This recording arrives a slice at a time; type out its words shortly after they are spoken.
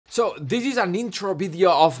So this is an intro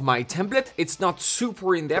video of my template. It's not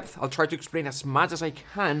super in-depth. I'll try to explain as much as I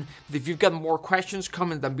can. But if you've got more questions,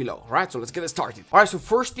 comment them below. Alright, so let's get started. Alright, so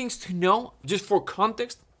first things to know, just for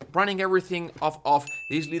context, running everything off of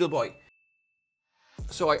this little boy.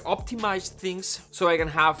 So I optimized things so I can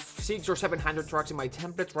have 600 or 700 tracks in my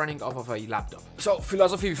template running off of a laptop. So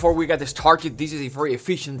philosophy before we get started, this is a very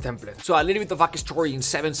efficient template. So a little bit of backstory in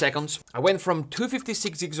 7 seconds. I went from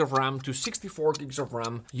 256 gigs of RAM to 64 gigs of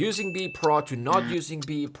RAM, using BE Pro to not using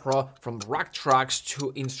BE Pro, from rack tracks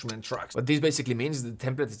to instrument tracks. What this basically means is the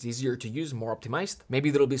template is easier to use, more optimized. Maybe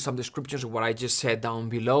there'll be some descriptions of what I just said down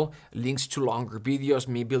below, links to longer videos,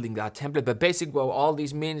 me building that template. But basically, well, all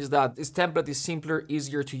this means is that this template is simpler,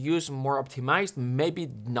 easier to use, more optimized, maybe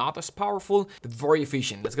not as powerful, but very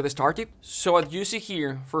efficient. Let's get started. So what you see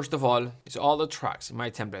here, first of all, is all the tracks in my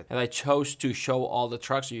template, and I chose to show all the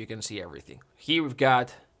tracks so you can see everything. Here we've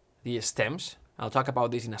got the stems. I'll talk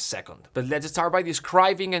about this in a second, but let's start by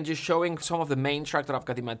describing and just showing some of the main tracks that I've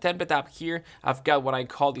got in my template. Up here, I've got what I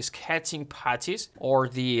call the sketching patches or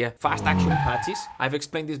the fast action patches. I've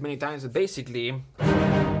explained this many times, but basically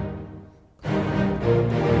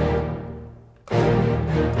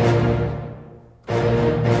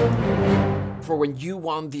for when you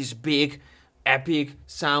want this big epic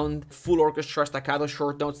sound, full orchestra, staccato,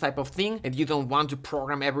 short notes type of thing, and you don't want to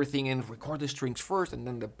program everything and record the strings first and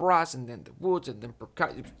then the brass and then the woods and then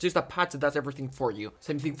percussion. Just a patch that does everything for you.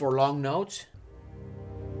 Same thing for long notes.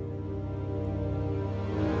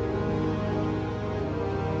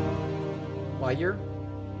 Wire.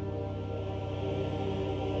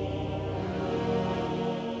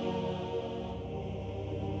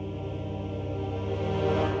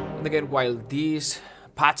 And again, while this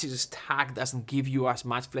patches tag doesn't give you as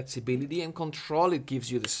much flexibility and control, it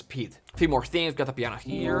gives you the speed. A few more things, got a piano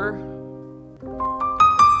here.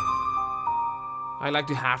 I like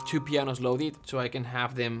to have 2 pianos loaded so I can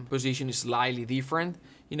have them positioned slightly different.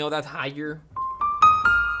 You know, that higher,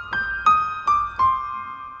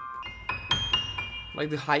 like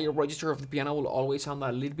the higher register of the piano will always sound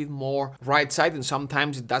a little bit more right side, and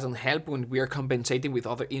sometimes it doesn't help when we are compensating with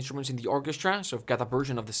other instruments in the orchestra. So I've got a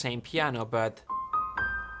version of the same piano, but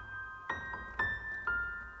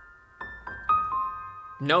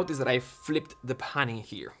notice that I flipped the panning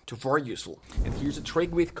here to very useful. And here's a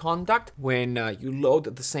trick with contact. When you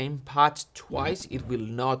load the same patch twice, it will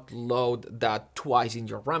not load that twice in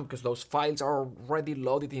your RAM because those files are already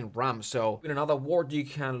loaded in RAM. So in another word, you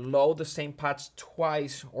can load the same patch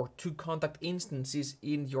twice or 2 contact instances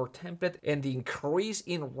in your template, and the increase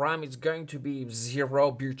in RAM is going to be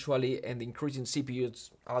 0 virtually, and the increase in CPU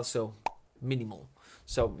is also minimal.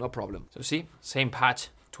 So no problem. So see, same patch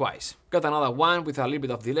twice. Got another one with a little bit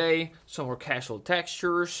of delay, some more casual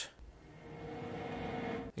textures.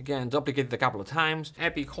 Again, duplicated a couple of times.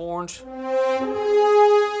 Epic horns. We'll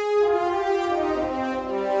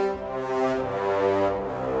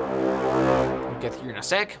get here in a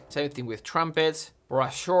sec. Same thing with trumpets.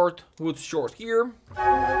 Brass short, wood short here.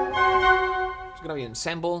 It's gonna be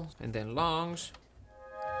ensemble, and then longs.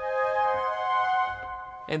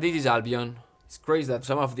 And this is Albion. It's crazy that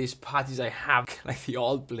some of these patches I have, like the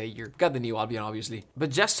old player, got the new Albion obviously. But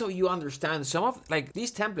just so you understand, some of like this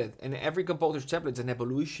template, and every composer's template is an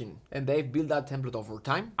evolution, and they've built that template over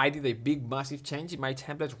time. I did a big massive change in my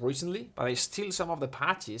template recently, but I still, some of the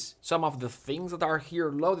patches, some of the things that are here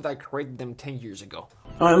loaded, I created them 10 years ago.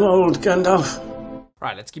 I'm old, Gandalf.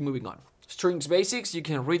 Right, let's keep moving on. Strings basics, you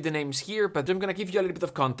can read the names here, but I'm gonna give you a little bit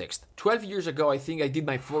of context. 12 years ago, I think I did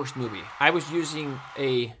my first movie. I was using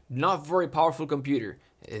a not very powerful computer.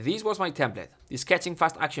 This was my template, the sketching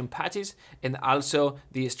fast action patches, and also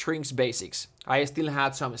the strings basics. I still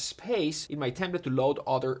had some space in my template to load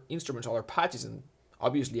other instruments, other patches, and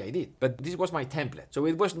obviously I did, but this was my template. So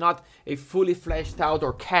it was not a fully fleshed out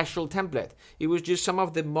or casual template. It was just some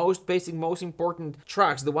of the most basic, most important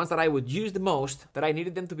tracks, the ones that I would use the most, that I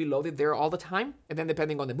needed them to be loaded there all the time. And then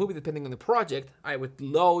depending on the movie, depending on the project, I would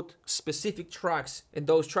load specific tracks, and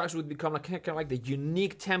those tracks would become like, kind of like the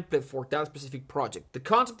unique template for that specific project. The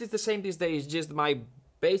concept is the same these days, just my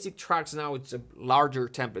basic tracks now, it's a larger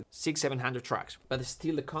template, 600-700 tracks, but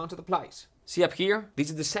still the concept applies. See up here, this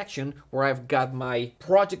is the section where I've got my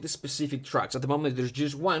project-specific tracks. At the moment, there's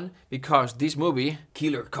just one because this movie,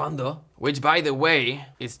 Killer Kondo, which by the way,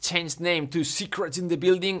 it's changed name to Secrets in the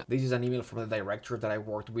Building. This is an email from the director that I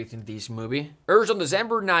worked with in this movie. Airs on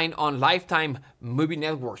December 9 on Lifetime Movie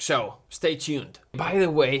Network, so stay tuned. By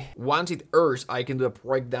the way, once it airs, I can do a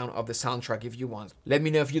breakdown of the soundtrack if you want. Let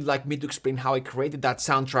me know if you'd like me to explain how I created that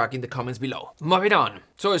soundtrack in the comments below. Moving on.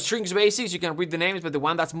 So strings basics, you can read the names, but the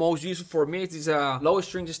one that's most useful for me is this low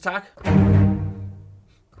strings stack.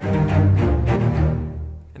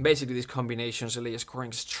 And basically these combinations, layer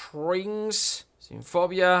scoring strings,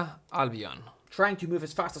 Symphobia, Albion. Trying to move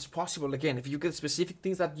as fast as possible. Again, if you get specific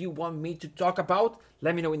things that you want me to talk about,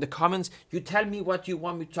 let me know in the comments. You tell me what you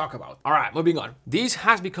want me to talk about. All right, moving on. This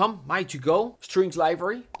has become my to-go strings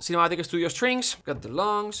library. Cinematic Studio strings. Got the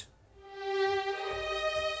longs,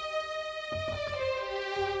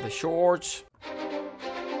 the shorts,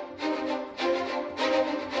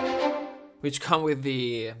 which come with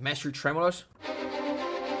the measured tremolos.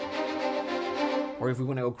 Or if we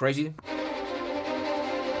want to go crazy,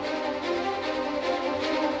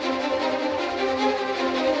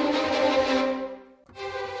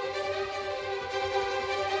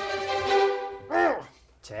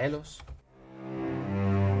 cellos.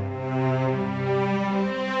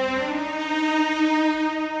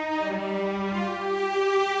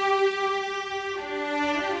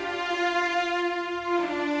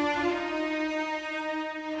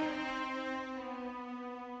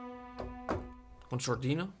 Un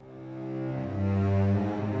sordino.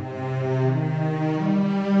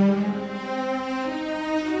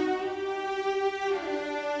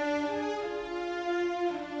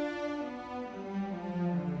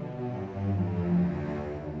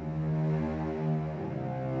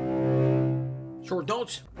 Short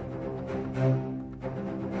notes.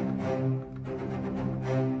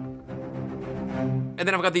 And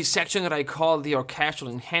then I've got this section that I call the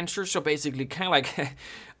orchestral enhancer. So basically kind of like,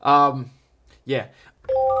 yeah.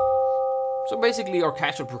 So basically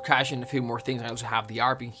orchestral percussion, a few more things. I also have the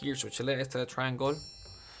ARP in here, so it's a triangle.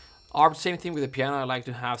 ARP, same thing with the piano. I like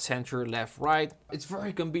to have center, left, right. It's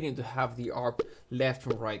very convenient to have the ARP left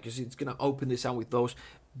and right because it's gonna open the sound with those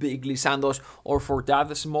big glissandos, or for that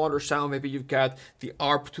the smaller sound, maybe you've got the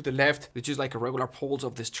ARP to the left, which is like a regular pulse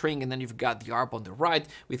of the string, and then you've got the ARP on the right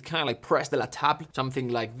with kind of like press de la table, something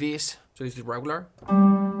like this. So this is regular,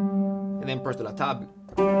 and then press de la table.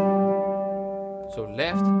 So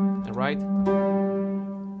left and right,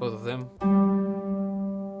 both of them.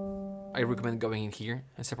 I recommend going in here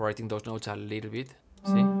and separating those notes a little bit,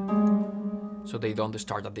 see? So they don't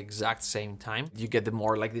start at the exact same time. You get the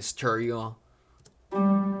more like the stereo.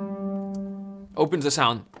 Opens the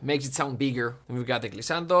sound, makes it sound bigger. And we've got the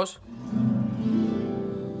glissandos,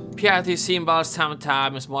 piatti, cymbals,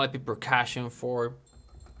 tam-tam, and small epic percussion for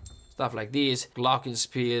stuff like this.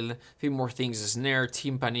 Glockenspiel, a few more things, snare,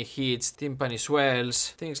 timpani hits, timpani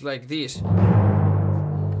swells, things like this.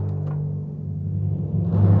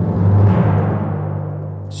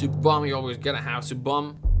 Sub-bomb, you always gotta have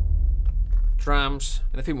sub-bomb. Drums,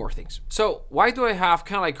 and a few more things. So why do I have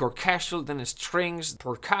kind of like orchestral, then strings,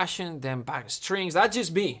 percussion, then back strings? That's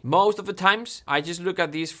just me. Most of the times, I just look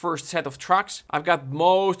at this first set of tracks. I've got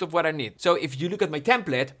most of what I need. So if you look at my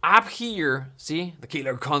template, up here, see, the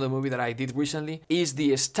Killer Condo movie that I did recently, is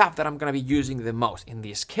the stuff that I'm gonna be using the most. In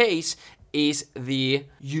this case, is the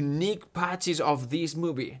unique patches of this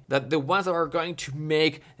movie, that the ones that are going to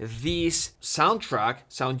make this soundtrack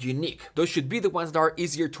sound unique. Those should be the ones that are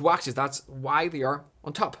easier to access. That's why they are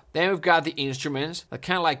on top. Then we've got the instruments that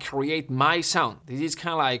kind of like create my sound. This is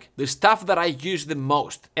kind of like the stuff that I use the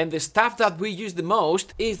most. And the stuff that we use the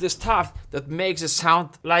most is the stuff that makes it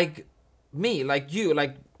sound like me, like you,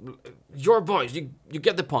 like your voice. You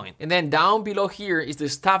get the point. And then down below here is the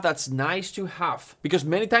stuff that's nice to have, because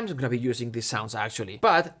many times I'm gonna be using these sounds actually,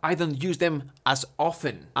 but I don't use them as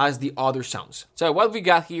often as the other sounds. So what we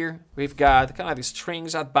got here, we've got kind of like the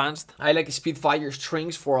strings advanced. I like Spitfire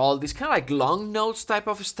strings for all this kind of like long notes type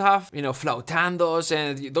of stuff, you know, flautandos,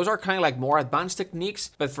 and those are kind of like more advanced techniques.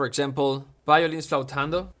 But for example, violins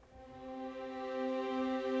flautando.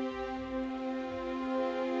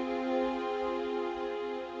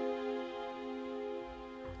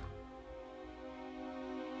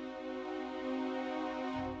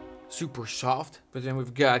 Super soft, but then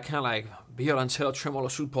we've got kind of like violoncello, tremolo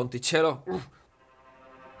sul ponticello.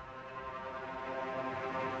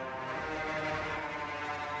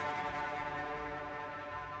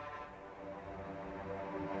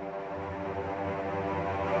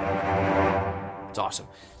 It's awesome.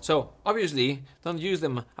 So obviously don't use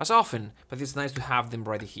them as often, but it's nice to have them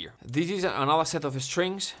right here. This is another set of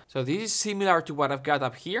strings. So this is similar to what I've got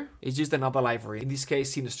up here. It's just another library. In this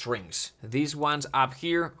case, Cine Strings. These ones up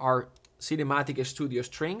here are Cinematic Studio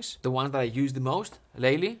strings, the ones that I use the most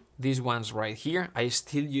lately. These ones right here, I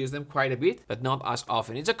still use them quite a bit, but not as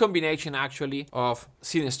often. It's a combination actually of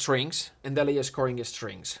Cine Strings and the layer scoring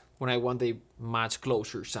strings when I want a much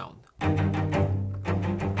closer sound,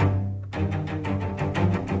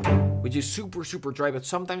 which is super dry, but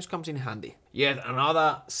sometimes comes in handy. Yet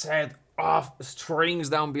another set of strings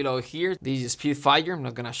down below here. This is Spitfire. I'm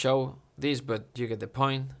not gonna show this, but you get the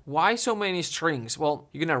point. Why so many strings? Well,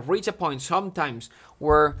 you're gonna reach a point sometimes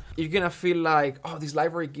where you're gonna feel like, oh, this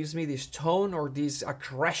library gives me this tone or this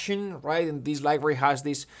aggression, right? And this library has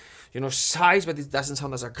this, size, but it doesn't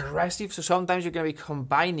sound as aggressive. So sometimes you're gonna be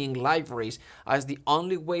combining libraries as the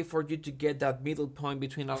only way for you to get that middle point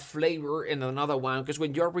between a flavor and another one. Because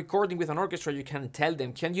when you're recording with an orchestra, you can tell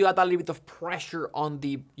them, can you add a little bit of pressure on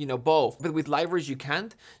the, both? But with libraries, you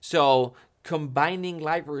can't. So combining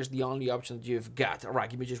libraries is the only option that you've got. All right,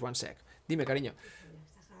 give me just one sec. Dime, cariño.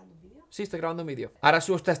 Sí, estoy grabando un vídeo. Ahora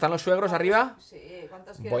están los suegros arriba.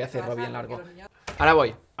 Voy a hacerlo bien largo. Ahora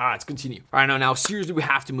voy. Alright, let's continue. Alright, now seriously, we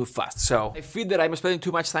have to move fast. So I feel that I'm spending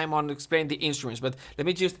too much time on explaining the instruments, but let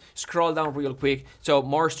me just scroll down real quick. So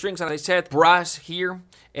more strings, as I said, brass here,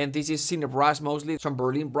 and this is cine brass mostly, some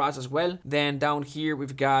Berlin brass as well. Then down here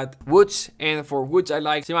we've got woods, and for woods I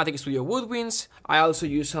like Cinematic Studio woodwinds. I also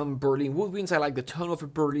use some Berlin woodwinds. I like the tone of the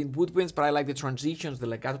Berlin woodwinds, but I like the transitions, the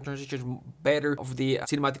legato transitions better of the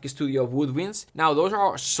Cinematic Studio woodwinds. Now those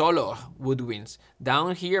are solo woodwinds.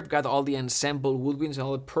 Down here I've got all the ensemble woodwinds and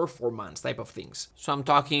all the performance type of things. So I'm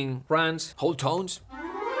talking runs, whole tones,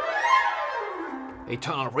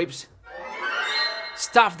 atonal rips,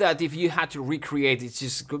 stuff that if you had to recreate, it's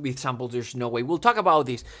just good with samples, there's no way. We'll talk about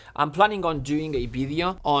this. I'm planning on doing a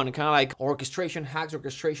video on kind of like orchestration hacks,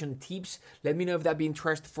 orchestration tips. Let me know if that'd be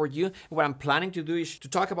interesting for you. What I'm planning to do is to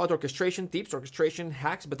talk about orchestration tips, orchestration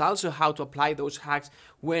hacks, but also how to apply those hacks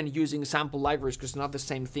when using sample libraries, because it's not the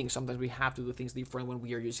same thing. Sometimes we have to do things different when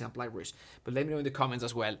we are using sample libraries. But let me know in the comments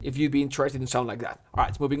as well if you'd be interested in something like that. All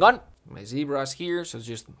right, moving on. My zebras here, so it's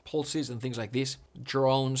just pulses and things like this.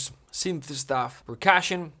 Drones, synth stuff,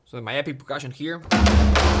 percussion. So my epic percussion here.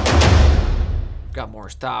 Got more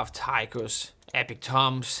stuff, taikos, epic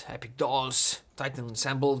toms, epic dolls, Titan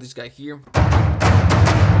ensemble, this guy here.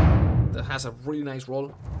 That has a really nice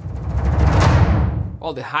roll.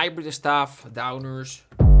 All the hybrid stuff, downers.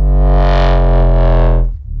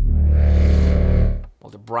 All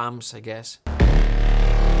the Brahms, I guess.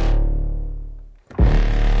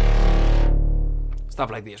 Stuff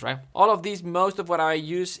like this, right? All of these, most of what I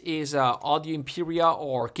use is Audio Imperia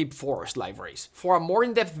or Keep Forest libraries. For a more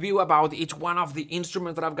in-depth view about each one of the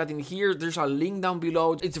instruments that I've got in here, there's a link down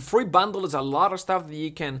below. It's a free bundle. It's a lot of stuff that you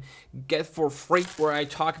can get for free where I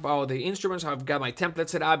talk about the instruments. I've got my template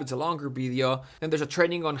set up. It's a longer video. Then there's a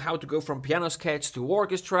training on how to go from piano sketch to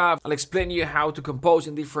orchestra. I'll explain you how to compose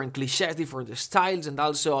in different cliches, different styles, and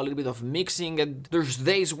also a little bit of mixing. And there's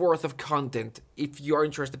days worth of content if you're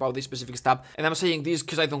interested about this specific stuff. And I'm saying this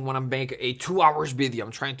because I don't want to make a 2 hours video.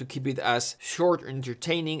 I'm trying to keep it as short,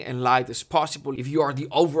 entertaining, and light as possible. If you are the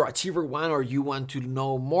overachiever one or you want to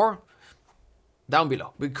know more, down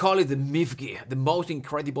below. We call it the MIFG, the most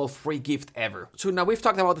incredible free gift ever. So now we've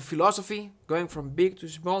talked about the philosophy, going from big to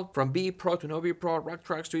small, from B Pro to no B Pro, rack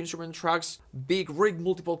tracks to instrument tracks, big rig,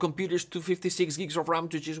 multiple computers, 256 gigs of RAM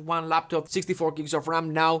to just one laptop, 64 gigs of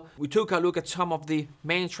RAM. Now we took a look at some of the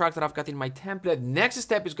main tracks that I've got in my template. Next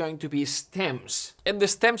step is going to be stems. And the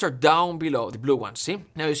stems are down below, the blue ones, see?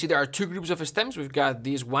 Now you see there are two groups of stems. We've got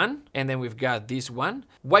this one, and then we've got this one.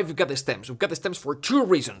 Why we've got the stems? We've got the stems for two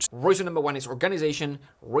reasons. Reason number one is organization.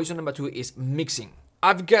 Reason number two is mixing.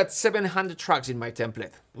 I've got 700 tracks in my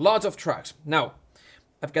template. Lots of tracks. Now,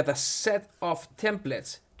 I've got a set of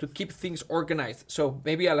templates to keep things organized. So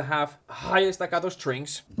maybe I'll have high staccato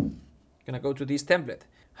strings, gonna go to this template.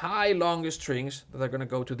 High long strings that are gonna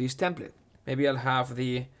go to this template. Maybe I'll have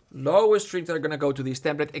the lowest strings that are gonna go to this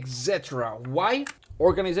template, etc. Why?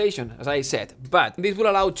 Organization, as I said. But this will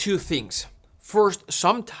allow two things. First,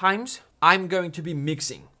 sometimes I'm going to be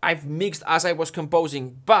mixing. I've mixed as I was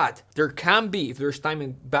composing, but there can be, if there's time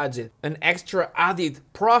and budget, an extra added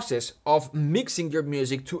process of mixing your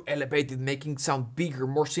music to elevate it, making it sound bigger,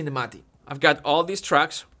 more cinematic. I've got all these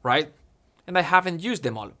tracks, right? And I haven't used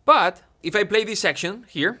them all. But if I play this section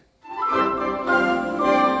here,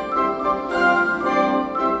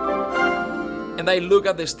 and I look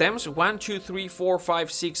at the stems, 1, 2, 3, 4,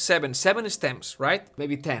 5, 6, 7 stems, right?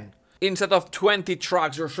 Maybe 10. Instead of 20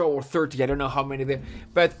 tracks or so, or 30, I don't know how many there,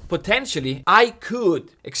 but potentially I could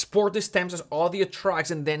export the stems as audio tracks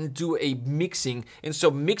and then do a mixing. And so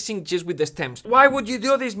mixing just with the stems. Why would you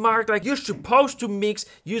do this, Mark? Like, you're supposed to mix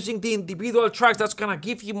using the individual tracks. That's gonna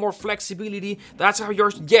give you more flexibility. That's how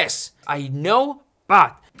yours. Yes, I know,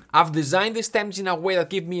 But I've designed the stems in a way that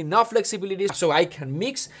give me enough flexibility so I can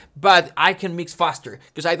mix, but I can mix faster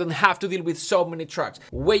because I don't have to deal with so many tracks.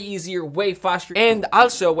 Way easier, way faster. And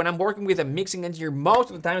also, when I'm working with a mixing engineer, most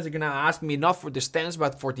of the times they're gonna ask me not for the stems,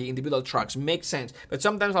 but for the individual tracks. Makes sense. But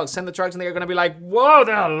sometimes I'll send the tracks and they're gonna be like, whoa,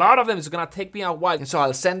 there are a lot of them. It's gonna take me a while. And so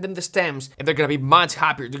I'll send them the stems and they're gonna be much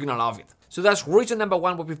happier. They're gonna love it. So that's reason number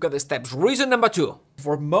one, where we've got the steps. Reason number two,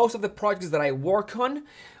 for most of the projects that I work on,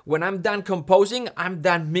 when I'm done composing, I'm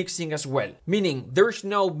done mixing as well. Meaning, there's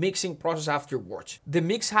no mixing process afterwards. The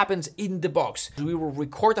mix happens in the box. We will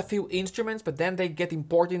record a few instruments, but then they get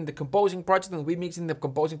imported in the composing project and we mix in the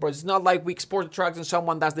composing project. It's not like we export the tracks and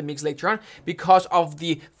someone does the mix later on because of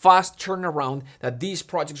the fast turnaround that these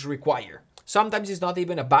projects require. Sometimes it's not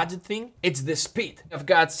even a budget thing, it's the speed. I've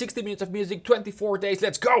got 60 minutes of music, 24 days,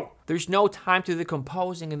 let's go! There's no time to do the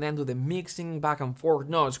composing and then do the mixing back and forth.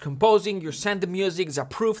 No, it's composing, you send the music, it's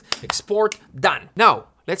approved, export, done. Now,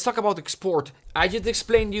 let's talk about export. I just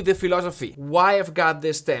explained you the philosophy, why I've got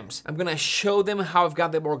the stems. I'm gonna show them how I've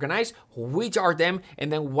got them organized, which are them, and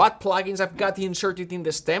then what plugins I've got inserted in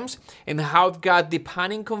the stems, and how I've got the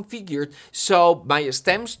panning configured so my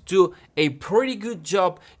stems do a pretty good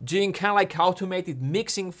job doing kind of like automated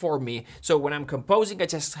mixing for me. So when I'm composing, I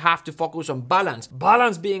just have to focus on balance.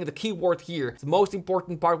 Balance being the key word here, the most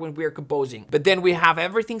important part when we are composing. But then we have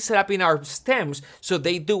everything set up in our stems so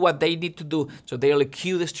they do what they need to do. So they'll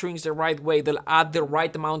cue the strings the right way, they'll add the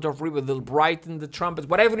right amount of reverb, they'll brighten the trumpets,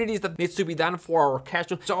 whatever it is that needs to be done for our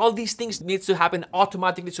orchestra. So all these things needs to happen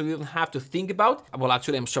automatically so you don't have to think about. Well,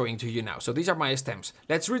 actually I'm showing to you now. So these are my stems.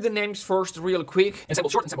 Let's read the names first real quick.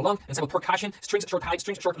 Ensemble short, ensemble long, ensemble percussion, strings short high,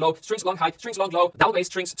 strings short low, strings long high, strings long low, double bass,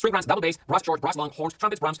 strings, string brands, double bass, brass short, brass long, horns,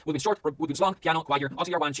 trumpets, drums, woodwinds short, woodwinds long, piano, choir,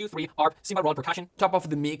 auxiliary 1, 2, 3, harp, cymbal roll, percussion, top of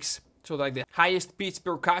the mix. So like the highest pitch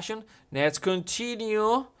percussion. Let's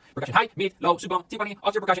continue. Percussion high, mid, low, sub-bomb, timpani,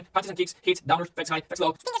 auxiliary percussion, punches and kicks, hits, downers, effects high, effects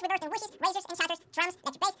low. Stingers, reverbs, and whooshes, razors, and shatters, drums,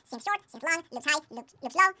 electric bass, synth short, synth long, loops high,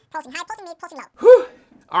 loops low, pulsing high, pulsing mid, pulsing low. Whew.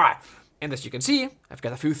 All right. And as you can see, I've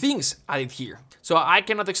got a few things added here. So I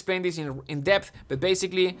cannot explain this in depth, but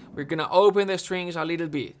basically we're gonna open the strings a little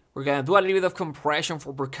bit. We're gonna do a little bit of compression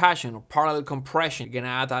for percussion or parallel compression. We're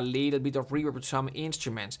gonna add a little bit of reverb to some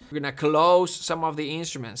instruments. We're gonna close some of the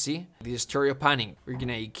instruments, see? This stereo panning. We're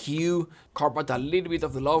gonna EQ, carve out a little bit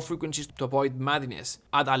of the low frequencies to avoid madness.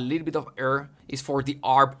 Add a little bit of air is for the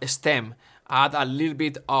ARP stem. Add a little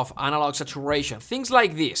bit of analog saturation. Things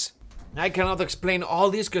like this. I cannot explain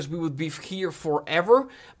all this because we would be here forever,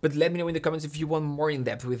 but let me know in the comments if you want more in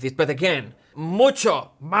depth with this. But again,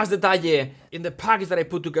 mucho más detalle in the package that I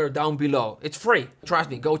put together down below. It's free. Trust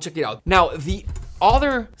me, go check it out. Now, the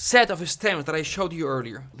other set of stems that I showed you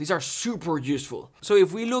earlier, these are super useful. So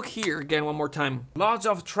if we look here again one more time, lots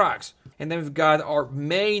of tracks, and then we've got our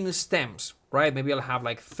main stems, right? Maybe I'll have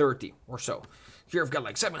like 30 or so. Here I've got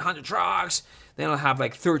like 700 tracks, then I'll have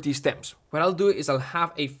like 30 stems. What I'll do is I'll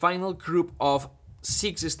have a final group of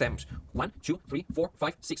 6 stems. 1, 2, 3, 4,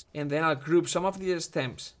 5, 6. And then I'll group some of these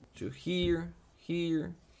stems to here,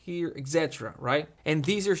 here, here, etc. Right? And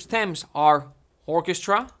these stems are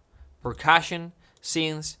orchestra, percussion,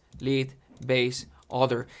 synths, lead, bass,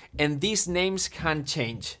 other. And these names can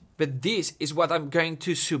change. But this is what I'm going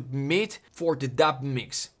to submit for the dub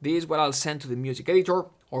mix. This is what I'll send to the music editor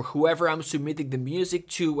or whoever I'm submitting the music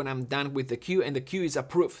to when I'm done with the cue and the cue is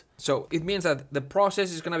approved. So it means that the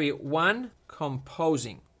process is gonna be 1,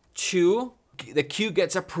 composing, 2, the cue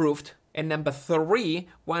gets approved, and number 3,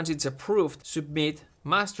 once it's approved, submit,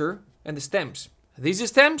 master, and the stems. These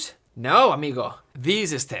stems? No, amigo.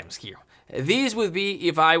 These stems here. These would be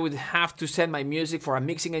if I would have to send my music for a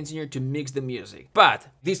mixing engineer to mix the music. But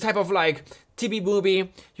this type of like TV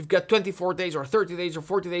movie, you've got 24 days or 30 days or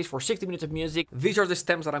 40 days for 60 minutes of music. These are the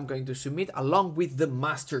stems that I'm going to submit along with the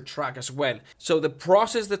master track as well. So the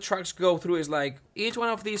process the tracks go through is like each one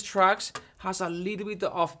of these tracks has a little bit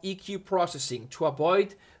of EQ processing to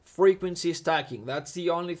avoid frequency stacking. That's the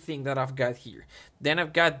only thing that I've got here. Then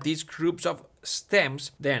I've got these groups of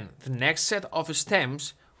stems. Then the next set of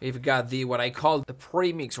stems, we've got the what I call the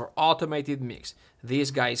pre-mix or automated mix.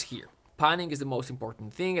 These guys here. Panning is the most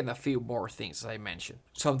important thing and a few more things as I mentioned.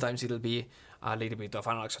 Sometimes it'll be a little bit of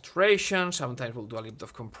analog saturation, sometimes we'll do a little bit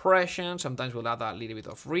of compression, sometimes we'll add a little bit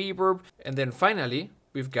of reverb, and then finally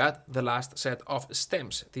we've got the last set of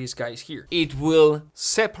stems, these guys here. It will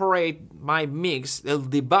separate my mix, it'll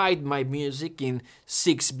divide my music in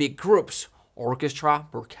 6 big groups. Orchestra,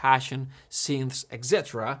 percussion, synths,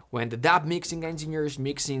 etc. When the dub mixing engineer is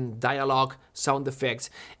mixing dialogue, sound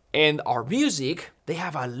effects, And our music, they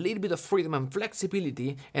have a little bit of freedom and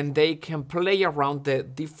flexibility, and they can play around the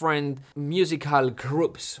different musical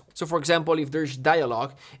groups. So for example, if there's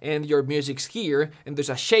dialogue and your music's here and there's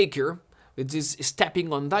a shaker, it is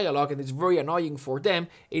stepping on dialogue and it's very annoying for them,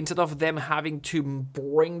 instead of them having to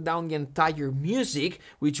bring down the entire music,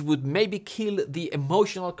 which would maybe kill the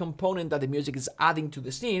emotional component that the music is adding to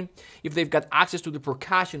the scene, if they've got access to the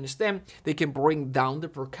percussion stem, they can bring down the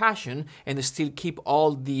percussion and still keep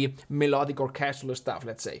all the melodic orchestral stuff,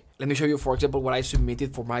 let's say. Let me show you, for example, what I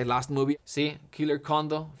submitted for my last movie. See, Killer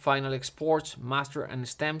Condo, Final Exports, Master and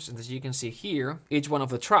Stems, and as you can see here, each one of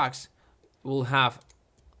the tracks will have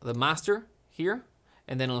the master here,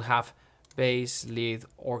 and then it'll have bass, lead,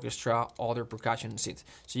 orchestra, other percussion, and synth.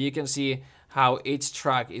 So you can see how each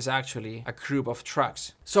track is actually a group of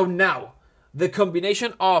tracks. So now, the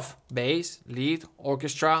combination of bass, lead,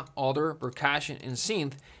 orchestra, other, percussion, and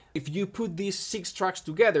synth, if you put these 6 tracks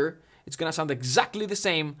together, it's gonna sound exactly the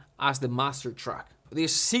same as the master track.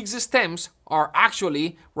 These 6 stems are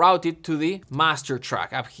actually routed to the master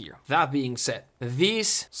track up here. That being said,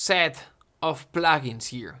 this set of plugins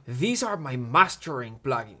here, these are my mastering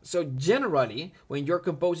plugins. So generally, when you're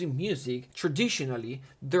composing music, traditionally,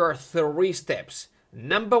 there are 3 steps.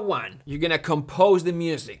 Number 1, you're gonna compose the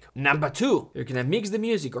music. Number 2, you're gonna mix the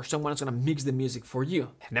music, or someone's gonna mix the music for you.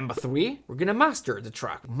 Number 3, we're gonna master the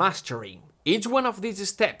track, mastering. Each one of these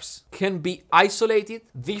steps can be isolated.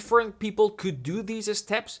 Different people could do these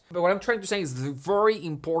steps, but what I'm trying to say is the very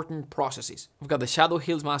important processes. I've got the Shadow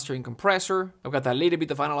Hills mastering compressor, I've got a little bit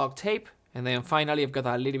of analog tape, and then finally I've got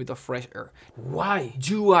a little bit of fresh air. Why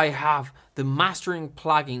do I have the mastering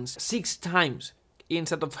plugins 6 times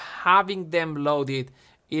instead of having them loaded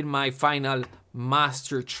in my final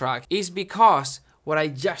master track? Is because what I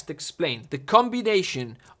just explained. The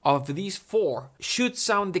combination of these 4 should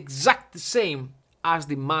sound exact the same as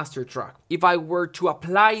the master track. If I were to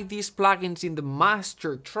apply these plugins in the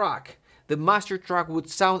master track would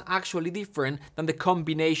sound actually different than the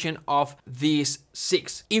combination of these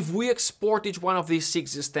 6. If we export each one of these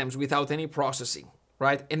 6 stems without any processing,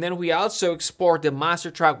 right? And then we also export the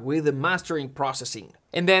master track with the mastering processing.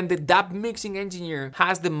 And then the dub mixing engineer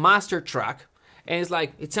has the master track, and it's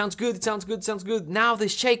like, it sounds good, it sounds good, it sounds good. Now the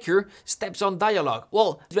shaker steps on dialogue.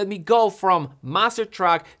 Well, let me go from master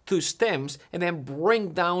track to stems and then bring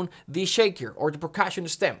down the shaker or the percussion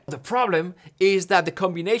stem. The problem is that the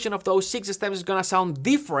combination of those 6 stems is gonna sound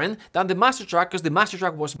different than the master track, because the master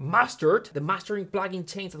track was mastered. The mastering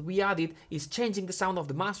plugin change that we added is changing the sound of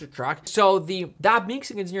the master track. So the dub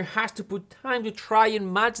mixing engineer has to put time to try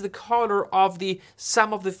and match the color of the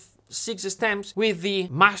sum of the 6 stems with the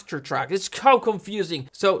master track. It's so confusing.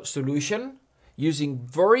 So solution, using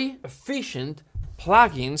very efficient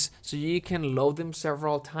plugins so you can load them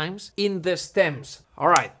several times in the stems. All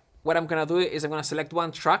right, what I'm gonna do is I'm gonna select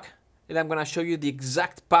one track and I'm gonna show you the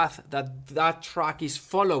exact path that that track is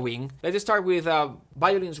following. Let's start with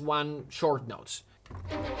violins 1 short notes.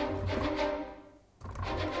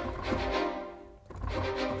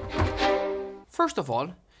 First of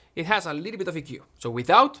all, it has a little bit of EQ. So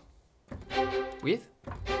without, with,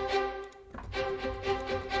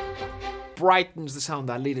 brightens the sound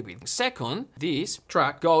a little bit. Second, this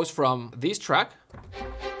track goes from this track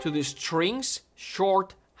to the strings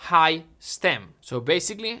short high stem. So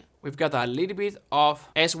basically, we've got a little bit of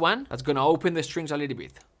S1 that's gonna open the strings a little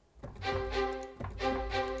bit.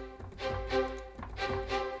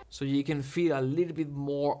 So you can feel a little bit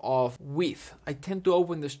more of width. I tend to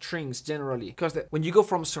open the strings generally, because when you go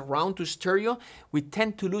from surround to stereo, we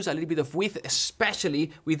tend to lose a little bit of width,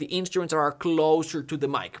 especially with the instruments that are closer to the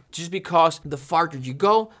mic. Just because the farther you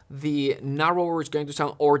go, the narrower it's going to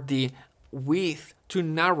sound, or the width to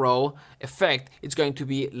narrow effect, it's going to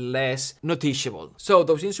be less noticeable. So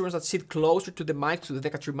those instruments that sit closer to the mic, to the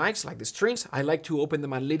Deca 3 mics, like the strings, I like to open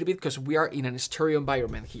them a little bit because we are in a stereo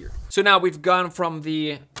environment here. So now we've gone from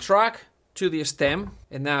the track to the stem,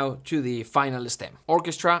 and now to the final stem.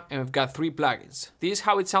 Orchestra, and we've got 3 plugins. This is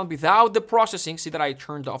how it sounds without the processing. See that I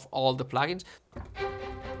turned off all the plugins.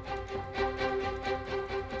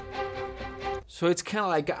 So it's kind of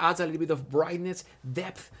like adds a little bit of brightness,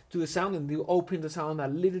 depth to the sound, and you open the sound a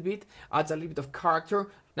little bit, adds a little bit of character.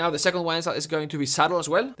 Now the second one is going to be subtle as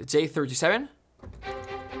well, the J37.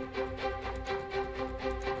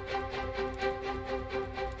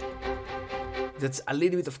 That's a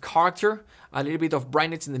little bit of character, a little bit of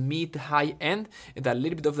brightness in the mid to high end, and a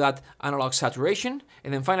little bit of that analog saturation.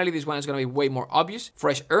 And then finally, this one is going to be way more obvious.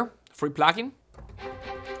 Fresh air, free plugin.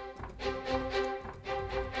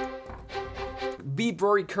 be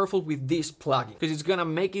very careful with this plugin because it's gonna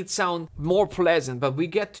make it sound more pleasant, but we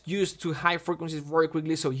get used to high frequencies very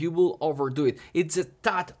quickly, so you will overdo it. It's a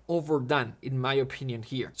tad overdone in my opinion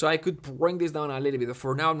here. So I could bring this down a little bit, but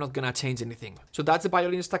for now I'm not gonna change anything. So that's the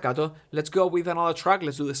violin staccato. Let's go with another track.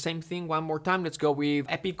 Let's do the same thing one more time. Let's go with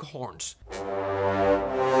epic horns.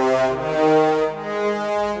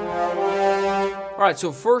 Alright,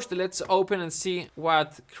 so first let's open and see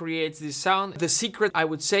what creates this sound. The secret, I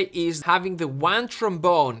would say, is having the one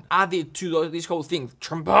trombone added to this whole thing.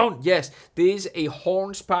 Trombone, yes, this is a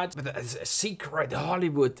horns patch, but a secret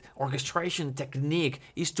Hollywood orchestration technique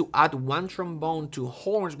is to add one trombone to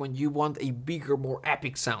horns when you want a bigger, more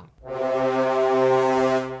epic sound.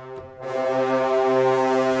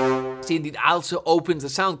 See, it also opens the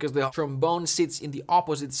sound because the trombone sits in the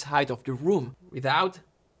opposite side of the room. Without,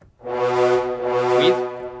 with,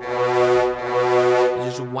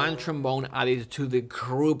 just one trombone added to the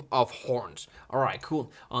group of horns. Alright,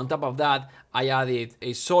 cool. On top of that, I added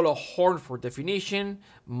a solo horn for definition,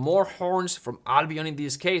 more horns from Albion in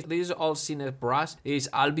this case. This is all Cine brass. This is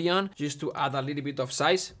Albion, just to add a little bit of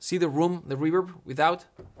size. See the room, the reverb, without,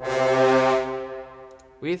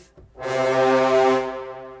 with,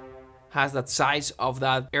 has that size of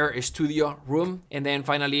that Air Studio room. And then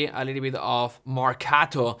finally a little bit of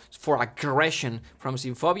marcato for aggression from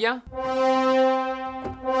Synphobia.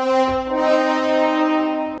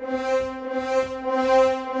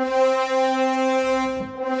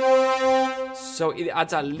 So it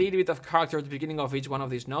adds a little bit of character at the beginning of each one of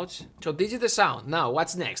these notes. So this is the sound. Now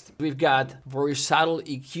what's next? We've got very subtle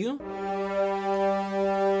EQ.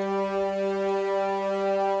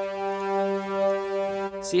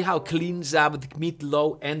 See how it cleans up the mid,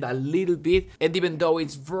 low, and a little bit. And even though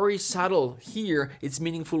it's very subtle here, it's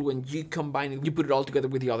meaningful when you combine it, you put it all together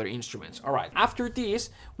with the other instruments. All right, after this,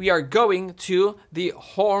 we are going to the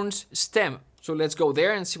horns stem. So let's go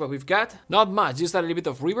there and see what we've got. Not much, just a little bit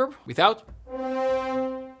of reverb, without,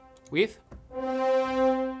 with,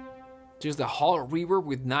 just the whole reverb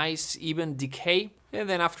with nice even decay. And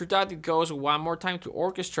then after that, it goes one more time to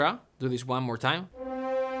orchestra. Do this one more time.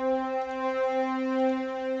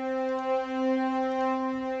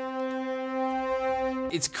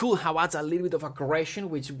 It's cool how it adds a little bit of aggression,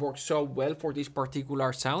 which works so well for this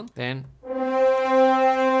particular sound. Then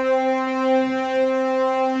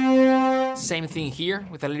same thing here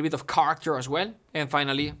with a little bit of character as well. And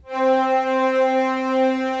finally,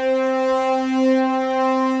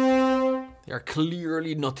 they are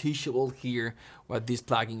clearly noticeable here what this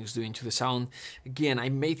plugin is doing to the sound. Again, I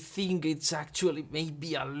may think it's actually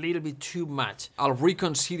maybe a little bit too much. I'll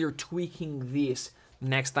reconsider tweaking this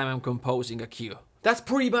next time I'm composing a cue. That's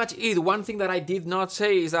pretty much it. One thing that I did not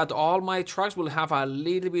say is that all my tracks will have a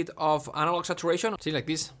little bit of analog saturation. See, like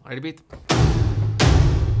this, a little bit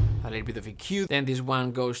of EQ. Then this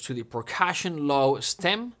one goes to the percussion low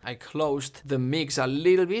stem. I closed the mix a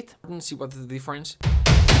little bit. Let's see what's the difference.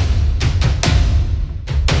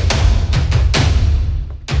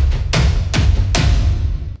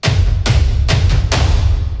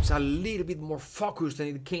 A little bit more focused and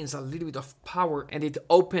it gains a little bit of power, and it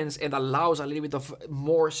opens and allows a little bit of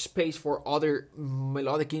more space for other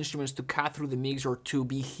melodic instruments to cut through the mix or to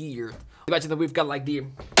be here. Imagine that we've got like the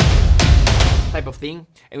type of thing,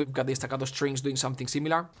 and we've got the staccato strings doing something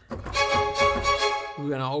similar. We're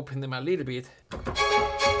gonna open them a little bit,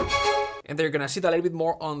 and they're gonna sit a little bit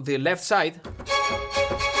more on the left side,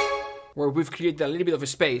 where we've created a little bit of a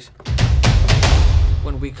space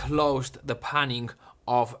when we closed the panning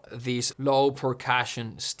of this low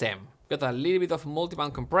percussion stem. Got a little bit of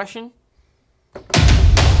multiband compression,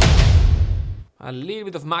 a little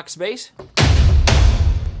bit of max bass,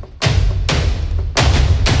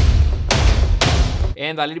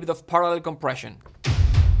 and a little bit of parallel compression.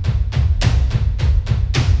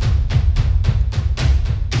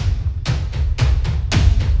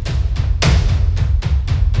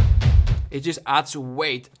 It just adds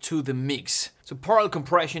weight to the mix. So parallel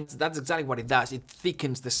compression, that's exactly what it does. It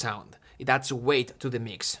thickens the sound. It adds weight to the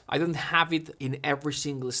mix. I don't have it in every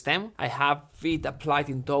single stem. I have it applied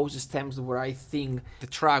in those stems where I think the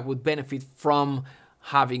track would benefit from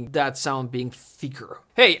having that sound being thicker.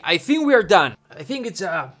 Hey, I think we are done. I think it's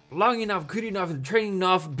a long enough, good enough, entertaining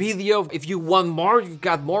enough video. If you want more, you've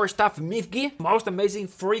got more stuff. Mifgi, most amazing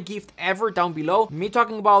free gift ever down below. Me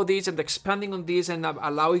talking about this and expanding on this and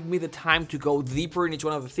allowing me the time to go deeper in each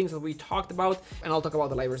one of the things that we talked about. And I'll talk about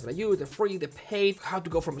the libraries that I use, the free, the paid, how to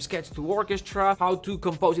go from sketch to orchestra, how to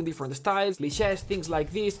compose in different styles, clichés, things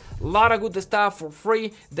like this. A lot of good stuff for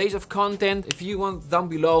free, days of content. If you want, down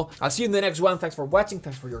below. I'll see you in the next one. Thanks for watching.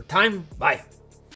 Thanks for your time. Bye.